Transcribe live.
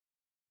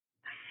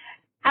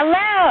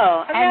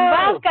Hello, and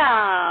Hello.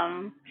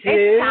 welcome. To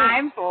It's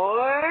time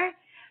for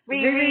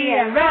Riri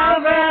and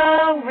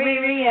Robo,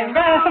 Riri and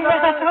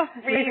Robo,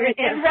 Riri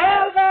and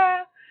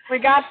Robo. We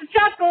got the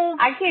chuckles.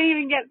 I can't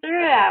even get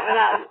through that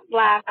without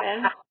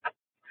laughing.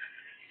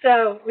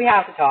 So we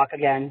have to talk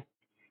again.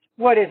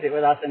 What is it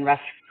with us in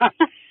restaurants?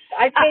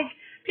 I think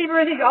people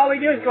think all we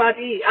do is go out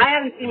to eat. I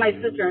haven't seen my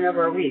sister in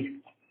over a week.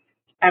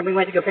 And we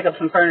went to go pick up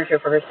some furniture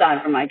for her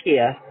son from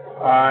IKEA.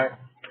 Hi.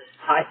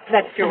 Hi,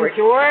 that's George.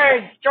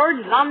 George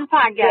is on the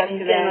podcast He's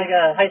today. in like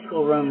a high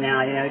school room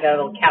now. You know, he got a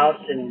little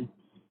couch and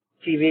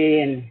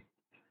TV and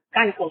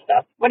kind of cool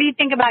stuff. What do you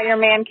think about your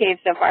man cave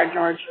so far,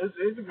 George?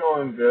 It's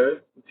going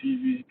good. The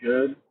TV's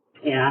good.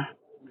 Yeah.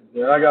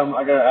 Yeah, I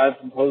gotta add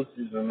some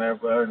posters in there,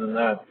 but other than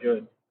that, it's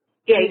good.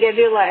 Yeah, you gotta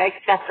do like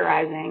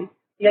accessorizing.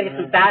 You gotta get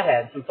some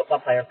fatheads, some football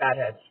player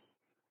fatheads.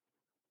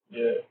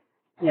 Yeah.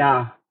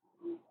 Yeah.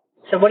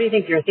 So what do you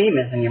think your theme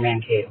is in your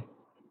man cave?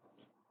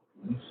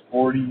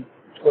 Sporty.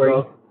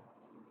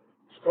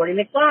 Sporty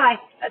McFly.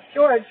 That's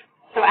George.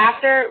 So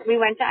after we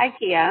went to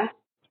IKEA,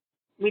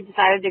 we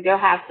decided to go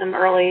have some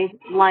early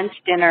lunch,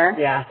 dinner.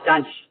 Yeah,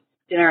 lunch.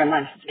 Dinner and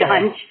lunch.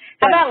 Dunch.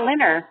 How about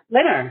Linner?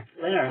 Linner.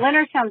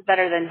 Linner sounds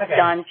better than Okay.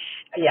 Dunch.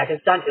 Yeah,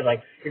 because Dunch is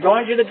like, you're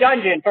going to the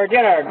dungeon for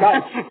dinner.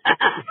 Dunch.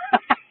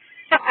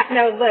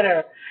 No,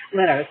 Linner.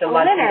 So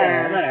lunch and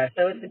dinner. Linner.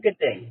 So it's a good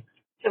thing.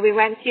 So we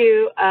went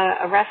to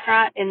a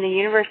restaurant in the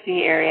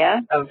university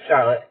area Of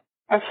Charlotte.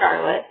 of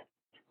Charlotte.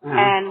 Uh-huh.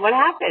 And what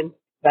happened?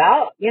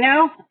 Well, you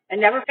know, it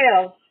never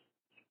fails.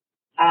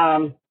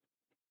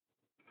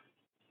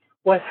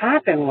 What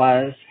happened?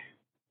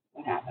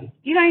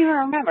 You don't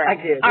even remember. I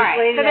do. All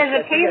right. So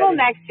there's a table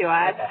next to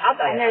us. Okay, I'll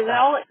tell you. And there's an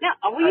old... No,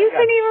 well, you Okay.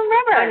 couldn't even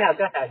remember. Oh, no,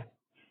 go ahead.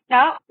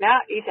 No,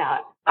 you tell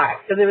it. All right,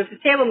 so there was a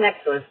table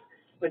next to us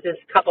with this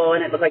couple,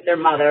 and it looked like their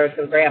mother,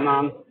 so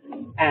grandma,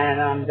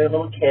 and their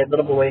little kid,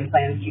 little boy,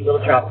 playing a cute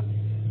little truck.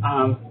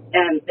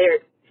 And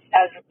they're,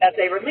 as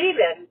they were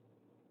leaving,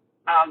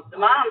 the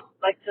mom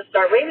like just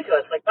started waving to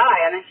us, like,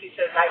 bye, and then she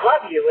says, I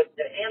love you, with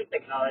the hand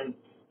signal, and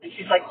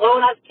she's like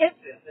blowing us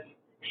kisses. And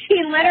She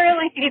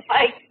literally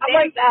like I'm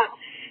like,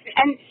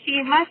 and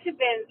she must have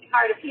been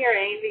hard of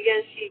hearing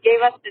because she gave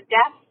us the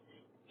death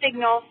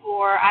signal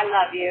for I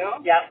love you.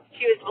 Yep.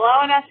 She was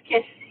blowing us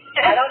kisses.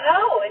 I don't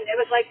know, and it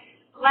was like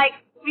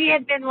we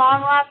had been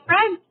long lost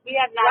friends. We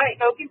had not Right.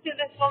 spoken to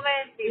this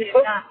woman. We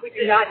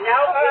did not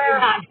know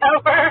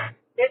her.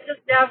 It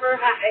just never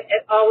happens.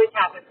 It always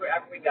happens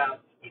wherever we go.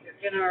 Either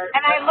dinner.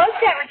 And I looked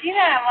at Regina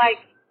and I'm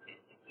like,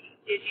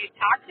 did you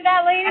talk to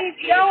that lady?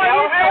 Do you know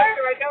know her?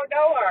 I don't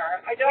know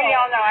her. I don't. We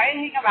don't know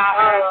anything about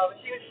her. Oh,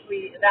 she was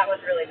sweet. That was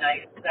really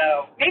nice.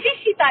 So. Maybe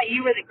she thought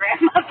you were the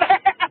grandmother.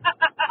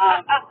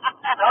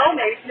 Oh,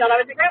 maybe she thought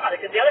I was the grandmother,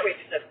 because the other way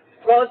she said,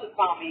 Rose was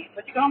calling me.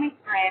 What'd you call me?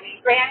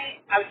 Granny.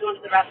 I was going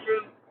to the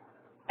restroom.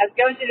 I was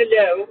going to the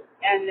loo,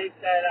 and they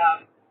said,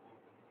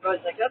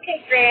 Rose was like,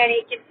 okay,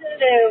 Granny, get to the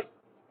loo.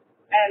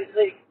 And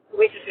the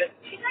waitress goes,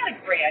 she's not a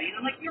granny.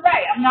 And I'm like, you're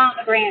right, I'm not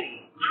a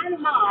granny. I'm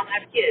a mom, I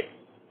have kids.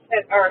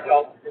 Or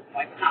adults at this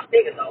point, but not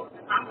big adults.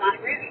 I'm not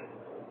a granny.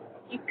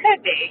 You could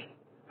be.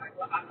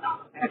 Well, I'm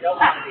not. I don't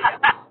want to be.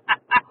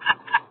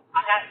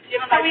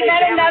 So we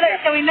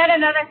met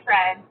another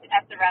friend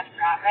at the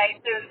restaurant, right?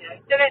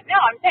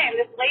 I'm saying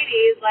this lady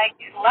is like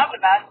in love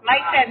with us.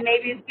 Mike said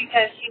maybe it's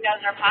because she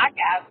knows our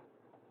podcast.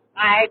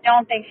 I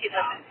don't think she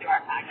listens to our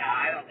No, podcast.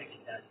 I don't think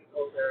she does. She's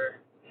older,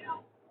 you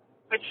know.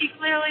 But she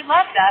clearly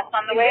loved us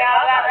on the way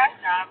out of that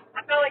restaurant.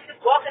 I felt like just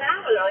walking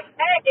out with her, like,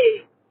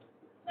 hey,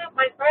 what's up,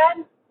 my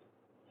friend?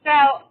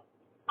 So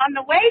on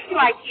the way to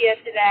IKEA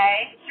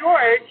today,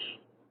 George,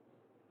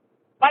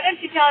 why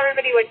don't you tell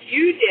everybody what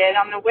you did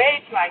on the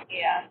way to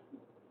IKEA?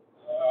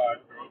 I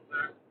drove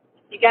there.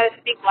 You got to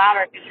speak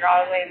louder because you're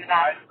all the way in the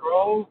I back.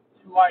 drove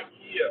to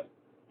IKEA.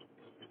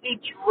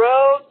 He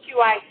drove to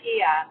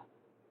IKEA.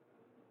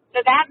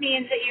 So that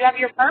means that you have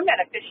your permit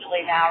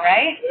officially now,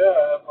 right? Yeah,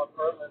 I have my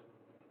permit.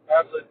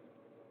 I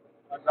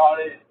got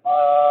it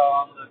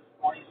on the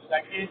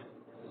 22nd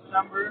of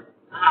December.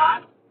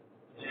 Uh-huh.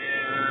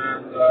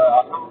 And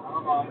I don't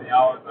know how many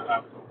hours I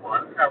have so far.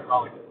 I think I have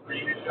probably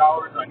 3-ish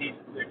hours. I need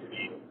 60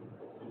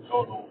 in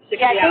total.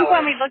 Yeah, I think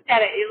when we looked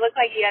at it, it looked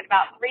like you had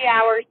about 3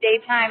 hours,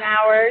 daytime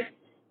hours,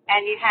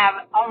 and you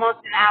have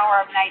almost an hour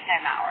of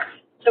nighttime hours.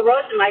 So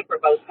Rose and Mike were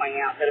both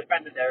pointing out that a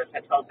friend of theirs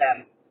had told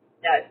them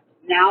that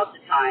now's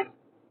the time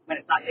when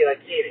it's not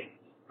daylight savings,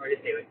 or it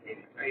is daylight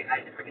savings, right?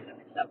 I forget that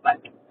mixed up, but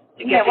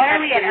to get what are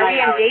we in? Are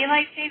we in hours.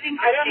 daylight savings?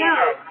 I don't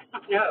know.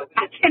 No.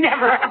 I can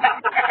never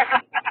remember.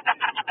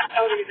 I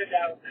don't even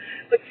know.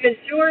 But because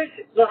George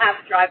will have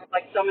to drive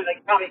like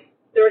probably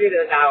 30 of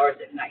those hours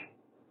at night.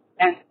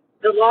 And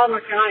the law in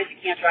North Carolina is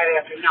you can't drive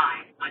after 9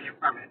 on your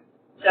permit.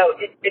 So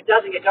it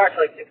doesn't get dark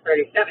till like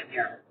 6:37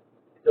 here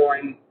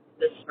during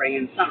the spring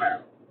and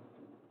summer.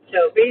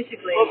 So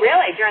basically... Well,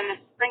 really, during the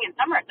spring and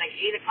summer, it's like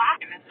 8 o'clock.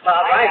 And it's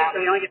well, right,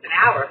 so he only gets an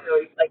hour. So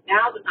he's like,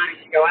 now's the time you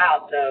should go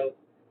out. So,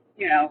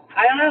 you know,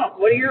 I don't know.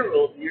 What are your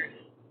rules? You're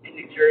in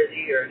New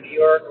Jersey or New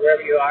York or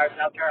wherever you are,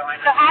 South Carolina.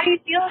 So how do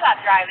you feel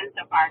about driving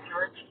so far,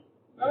 George?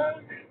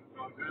 It's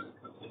going good.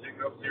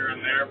 hiccups here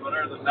and there, but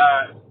other than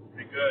that, it's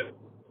pretty good.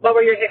 What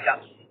were your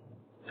hiccups?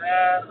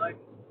 And like,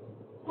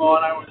 well,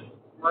 when I was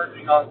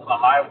merging onto the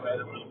highway,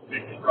 there was a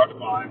big truck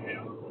behind me.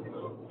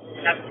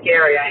 That's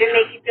scary. Did it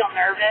make you feel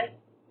nervous?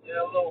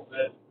 Yeah, a little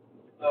bit.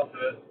 A little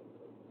bit.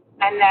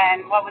 And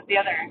then what was the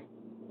other?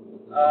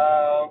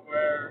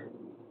 Where?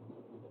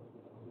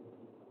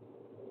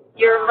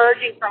 You're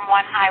merging from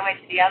one highway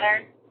to the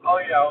other? Oh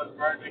yeah, I was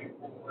merging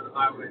from one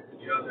highway to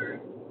the other.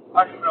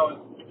 Actually, I was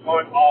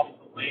going off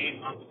the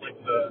lane onto like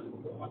the,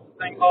 what's the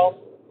thing called?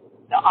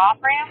 The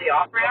off-ramp? The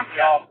off-ramp?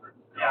 The off-ramp.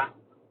 Yeah.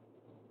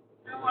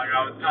 And like I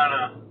was kind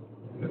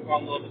of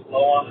going a little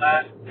slow on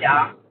that.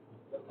 Yeah.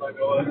 Like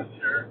I wasn't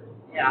sure.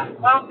 Yeah.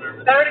 Well,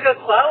 it's better to go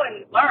slow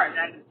and learn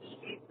than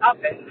speed up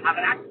and have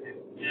an accident.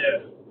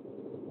 Yeah.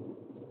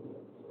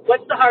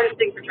 What's the hardest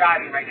thing for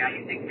driving right now,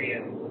 you think, for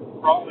you?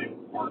 Probably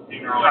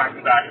parking or like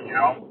backing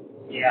out.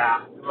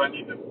 Yeah. Because I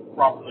need to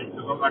properly,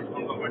 because sometimes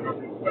I go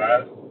too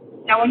fast.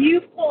 Now, when you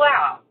pull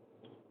out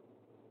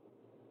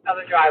of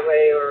a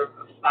driveway or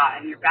a spot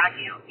and you're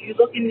backing out, do you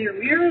look in your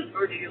mirrors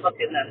or do you look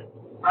in the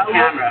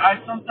camera?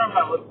 Sometimes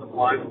I look at the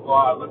blind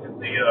spot. I look at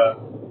the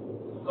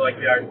like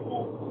the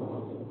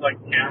actual like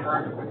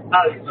camera.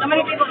 So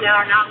many people now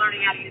are not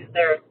learning how to use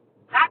their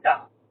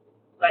backup,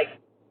 like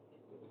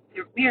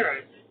your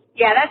mirrors.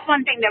 Yeah, that's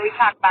one thing that we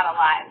talk about a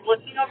lot. Is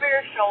looking over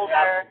your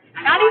shoulder.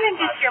 Yeah. Not even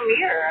just your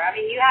mirror. I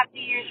mean, you have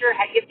to use your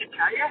head. You have to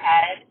turn your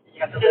head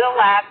to the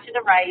left, to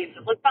the right. You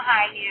have to look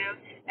behind you,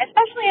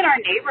 especially in our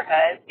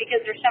neighborhoods because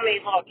there's so many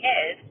little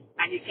kids.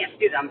 And you can't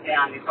see them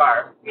behind your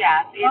car.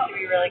 Yeah, so you have to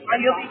be really careful.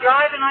 And you'll be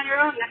driving on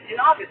your own in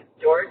August,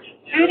 George.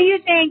 Who do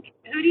you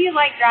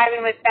like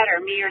driving with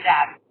better, me or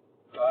Dad?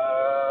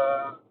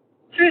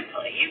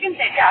 Truthfully, you can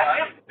say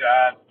Dad.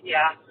 Dad.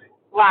 Yeah.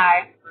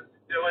 Why?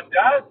 When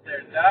Dad's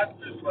there, Dad's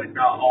just like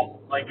not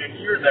all, like if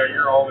you're there,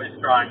 you're always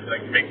trying to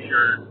like make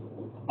sure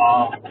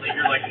like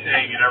you're like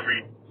saying it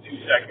every 2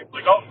 seconds,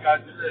 like oh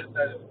God, do this.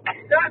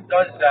 Dad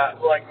does that,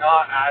 but like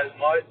not as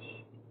much.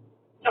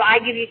 So I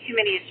give you too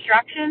many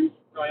instructions?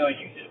 So like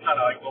you just kind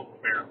of like go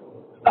from there.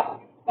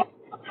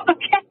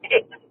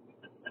 Okay.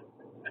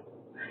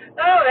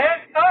 Oh,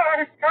 there's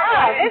cars.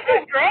 Oh, this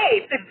is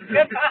great.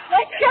 Let's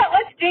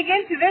dig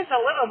into this a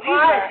little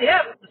deeper.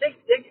 Yeah,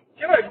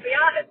 George, be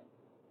honest.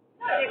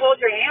 Do you hold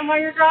your hand while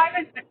you're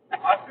driving?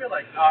 I feel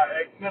like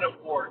it's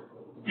metaphor.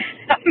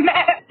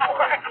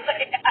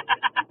 Metaphorically.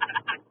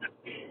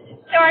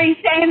 So are you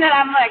saying that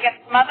I'm like a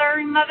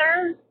smothering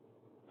mother?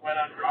 When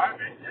I'm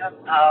driving, yeah.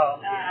 Oh.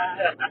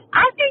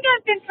 I think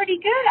I've been pretty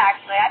good,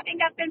 actually. I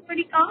think I've been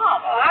pretty calm.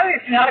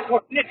 Obviously not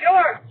according to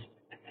George.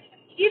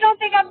 You don't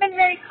think I've been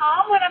very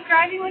calm when I'm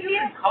driving with you?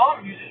 You've been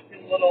calm, you just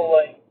been a little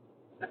like...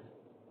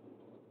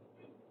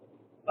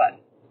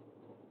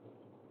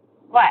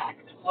 What?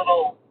 Just a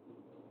little...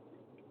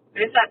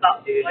 This I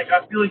thought, dude. Like,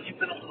 I feel like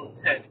you've been a little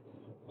tense.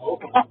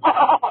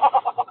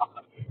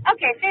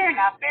 Okay, fair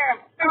enough.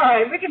 All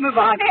right, we can move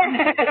on. Fair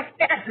enough.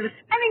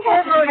 I think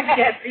We're that's going to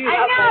get beat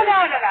up. No.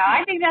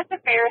 I think that's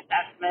a fair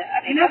assessment.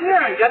 I think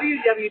we're on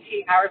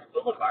WWT Howard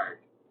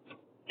Boulevard.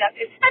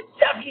 It's not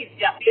WWT.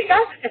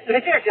 It's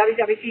there,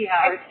 WWT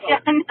Howard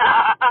Boulevard.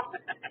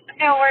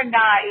 No, we're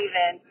not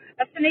even.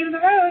 That's the name of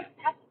the road.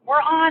 We're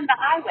on the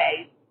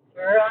highway.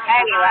 We're on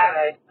the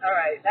highway. All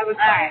right, that was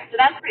fun. All right, so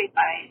that's pretty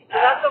funny.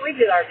 So that's what we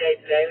did our day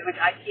today. We went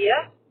to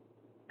IKEA.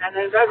 And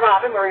then Red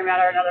Robin, where we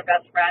met our another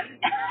best friend.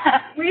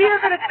 We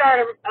are going to start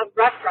a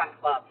restaurant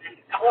club.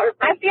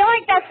 I feel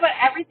like that's what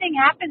everything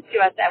happens to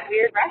us at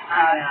weird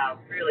restaurants. I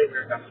know, really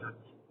weird restaurants.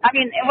 I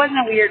mean, it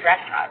wasn't a weird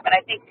restaurant, but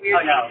I think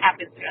weird things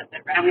happen to us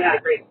at restaurants. And we had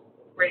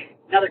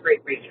another great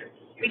waitress.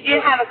 We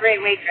did have a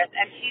great waitress,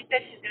 and she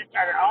said she's going to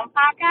start her own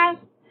podcast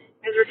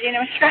because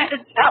Regina was trying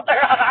to tell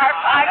her on our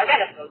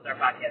podcast. That's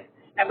our podcast.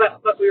 And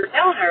but we were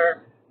telling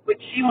her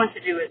what she wants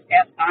to do is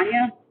ask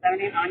Anya. Is that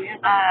her name, Anya?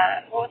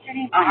 What was her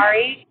name?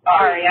 Ari.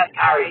 Ask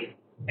Ari.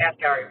 Ask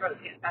Ari. Let's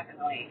get back in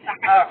the lane.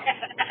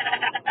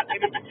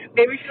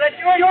 Maybe we should let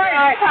you in. George,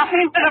 tell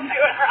me what I'm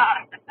doing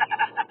wrong.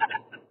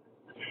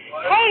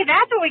 Hey,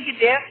 that's what we could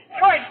do.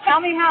 George, tell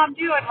me how I'm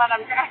doing when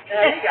I'm driving.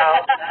 There you go.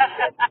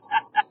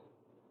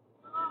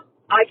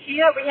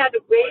 IKEA, we had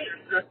to wait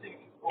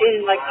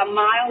in like a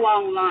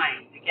mile-long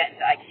line to get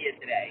to IKEA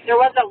today. There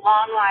was a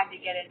long line to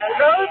get in. And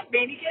Rose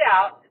made me get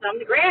out because I'm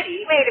the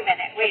granny. Wait a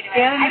minute.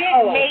 I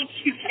didn't make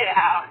you get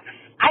out.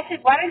 I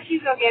said, why don't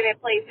you go get a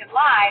place in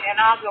line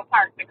and I'll go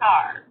park the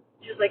car.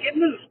 She's like, it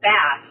moves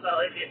fast. Well,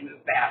 it did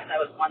move fast.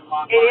 That was one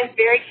long line. It is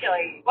very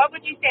chilly. What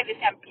would you say the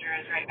temperature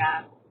is right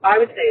now? I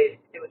would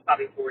say it was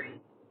probably 40.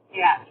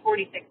 Yeah, it's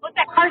 46. Look,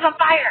 that car's on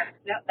fire.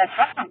 No, that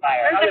truck's on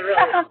fire. There's a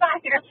truck on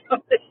fire.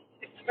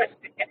 It's right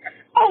there.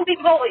 Holy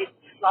moly.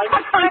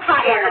 Truck's on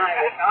fire.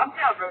 Calm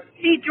down, Rose.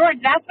 See, George,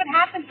 that's what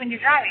happens when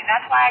you're driving.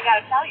 That's why I got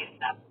to tell you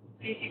stuff.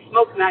 You see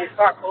smoke from out your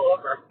car, pull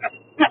over.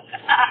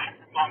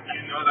 Mom, do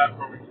you know that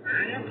from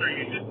experience, or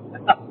you just...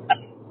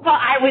 Well,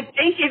 I would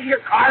think if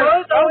your car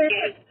was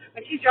okay.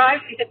 When she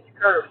drives, she hits the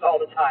curves all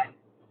the time.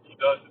 She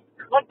does.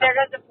 Look, there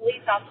goes the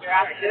police officer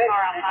after the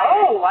car on fire.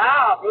 Oh,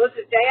 wow.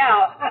 Rose's day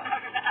out.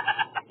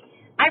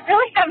 I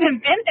really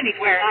haven't been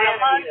anywhere in a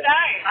long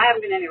time. I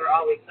haven't been anywhere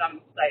all week, so I'm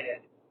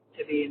excited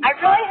to be in. I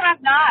really have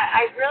not.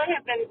 I really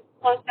have been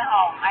close to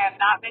home. I have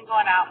not been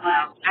going out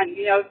much. And,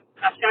 you know,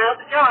 shout out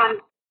to John.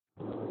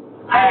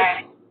 All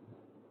right.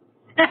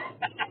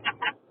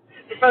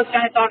 We're both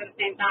trying to talk at the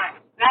same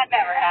time. That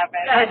never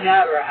happened. That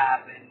never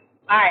happened.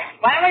 All right.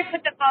 Why don't we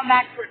put the phone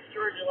back towards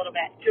George a little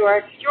bit?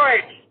 George,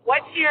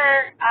 what's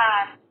your,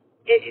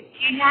 do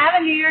you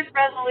have a New Year's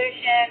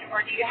resolution,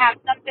 or do you have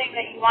something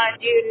that you want to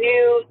do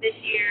new this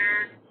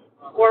year?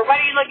 Or what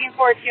are you looking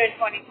forward to in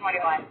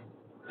 2021?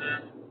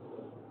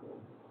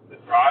 The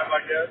drive, I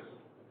guess.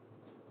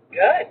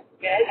 Good.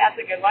 That's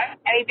a good one.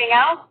 Anything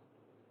else?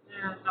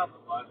 Yeah,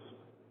 nothing much.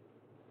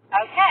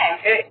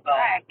 Okay. Well, All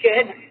right.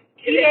 good.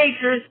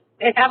 Teenagers,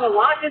 they have a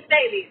lot to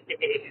say these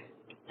days.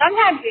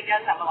 Sometimes he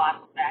does have a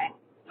lot to say.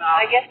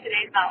 I guess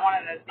today's not one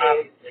of those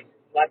days.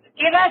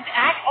 Give us,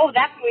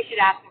 that's what we should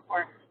ask him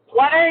for.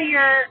 What are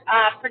your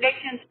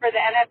predictions for the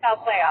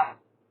NFL playoffs?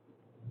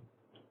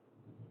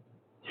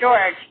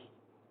 George,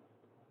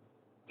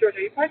 George,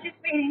 are you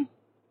participating?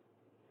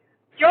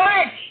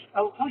 George,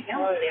 Yeah.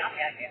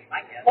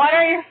 I guess. what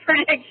are your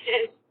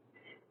predictions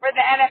for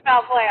the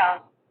NFL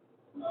playoffs?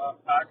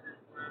 Packers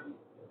win.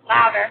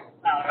 Louder.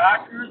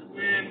 Packers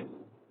win.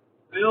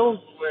 Bills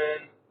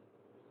win.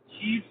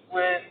 Chiefs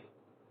win.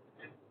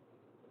 And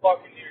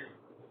Buccaneers.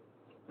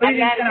 Who do you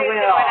think's going to win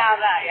it all? Out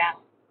of that, yeah.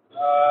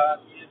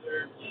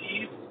 Either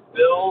Chiefs,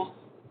 Bills,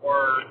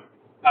 or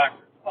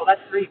Packers. Oh,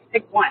 that's 3.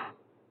 Pick one.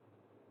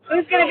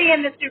 Who's going to be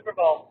in the Super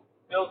Bowl?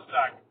 Bills,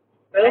 Packers.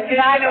 Who's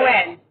going to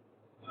win?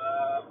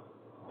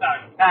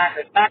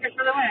 Packers. Packers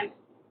for the win.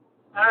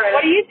 All right.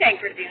 What do you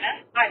think,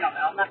 Regina? I don't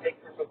know. I'm not big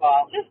for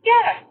football. Just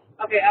guess.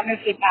 Okay, I'm going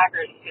to say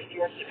Packers because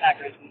George the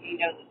Packers, and he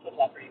knows the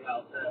football pretty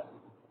well. So.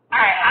 All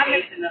right, I'm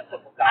going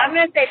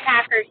going to say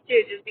Packers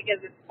too, just because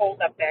it's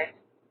cold up there.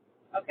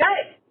 Okay.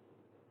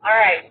 All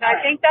right, so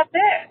I think that's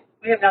it.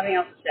 We have nothing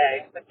else to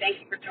say, but thank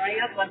you for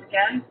joining us once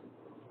again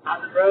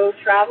on the road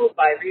traveled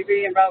by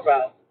Riri and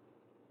Roro.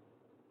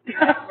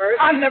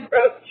 On the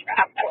road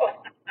travel.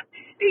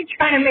 Are you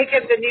trying to make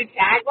it the new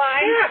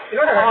tagline? Yeah,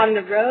 sure. On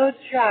the road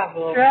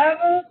travel.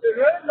 Travel, the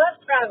road less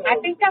traveled. I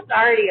think that's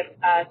already a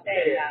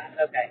saying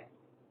now. Okay.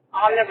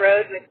 On the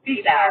road with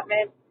Peace out.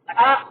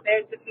 Oh,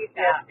 there's the peace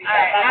out. Peace All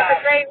right, out. have a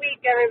Bye-bye. great week,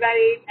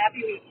 everybody.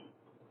 Happy week.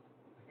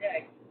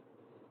 Okay.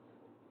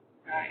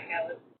 All right, now let's